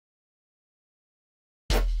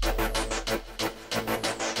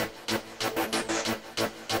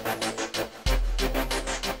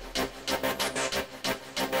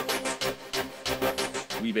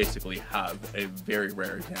we basically have a very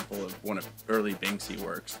rare example of one of early Banksy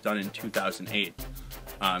works done in 2008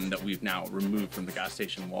 that we've now removed from the gas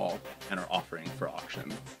station wall and are offering for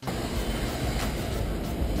auction.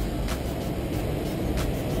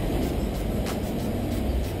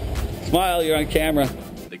 Smile, you're on camera.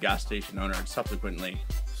 The gas station owner subsequently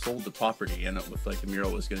sold the property, and it looked like the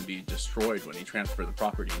mural was going to be destroyed when he transferred the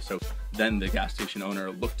property. So then the gas station owner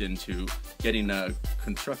looked into getting a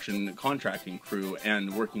construction contracting crew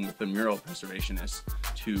and working with the mural preservationists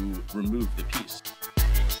to remove the piece.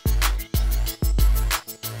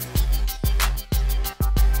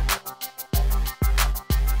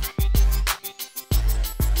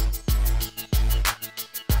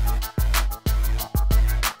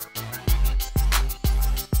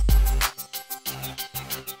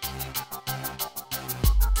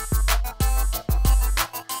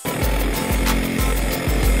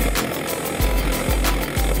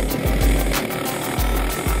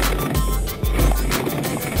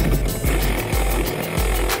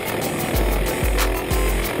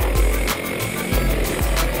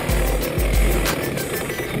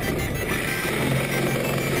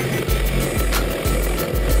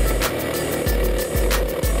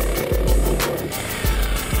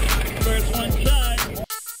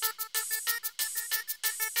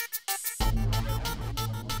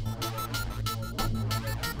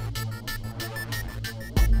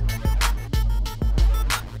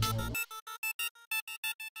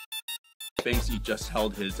 Banksy just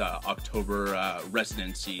held his October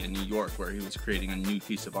residency in New York, where he was creating a new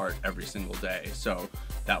piece of art every single day. So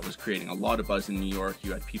that was creating a lot of buzz in New York.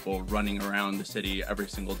 You had people running around the city every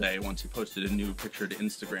single day. Once he posted a new picture to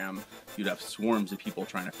Instagram, you'd have swarms of people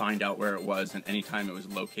trying to find out where it was, and anytime it was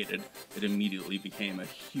located, it immediately became a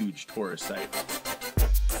huge tourist site.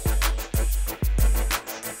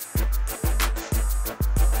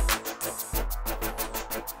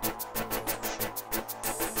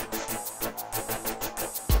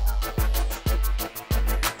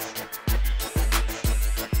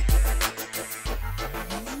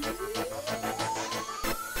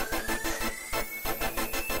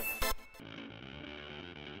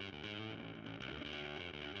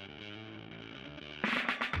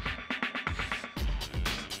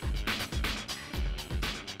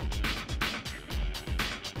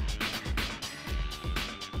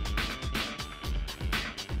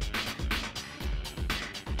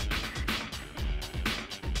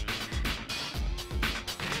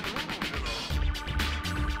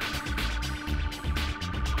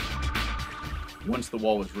 Once the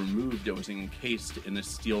wall was removed, it was encased in a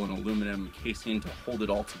steel and aluminum casing to hold it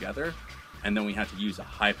all together, and then we had to use a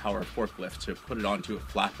high-power forklift to put it onto a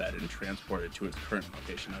flatbed and transport it to its current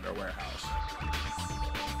location at our warehouse.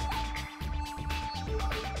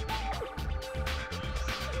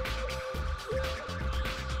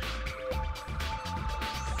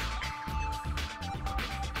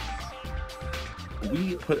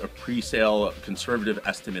 We put a pre-sale conservative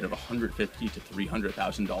estimate of $150,000 to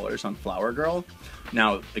 $300,000 on Flower Girl.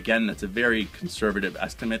 Now, again, that's a very conservative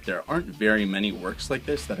estimate. There aren't very many works like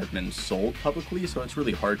this that have been sold publicly, so it's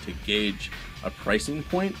really hard to gauge a pricing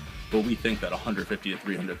point. But we think that $150,000 to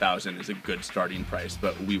 $300,000 is a good starting price,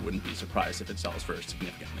 but we wouldn't be surprised if it sells for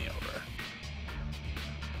significantly over.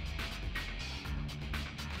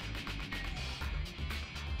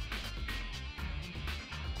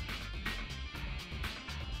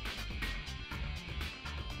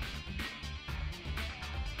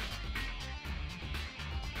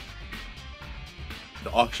 The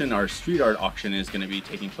auction, our street art auction, is going to be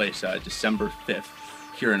taking place December 5th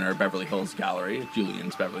here in our Beverly Hills gallery,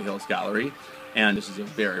 Julien's Beverly Hills gallery. And this is a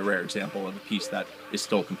very rare example of a piece that is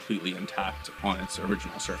still completely intact on its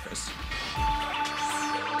original surface.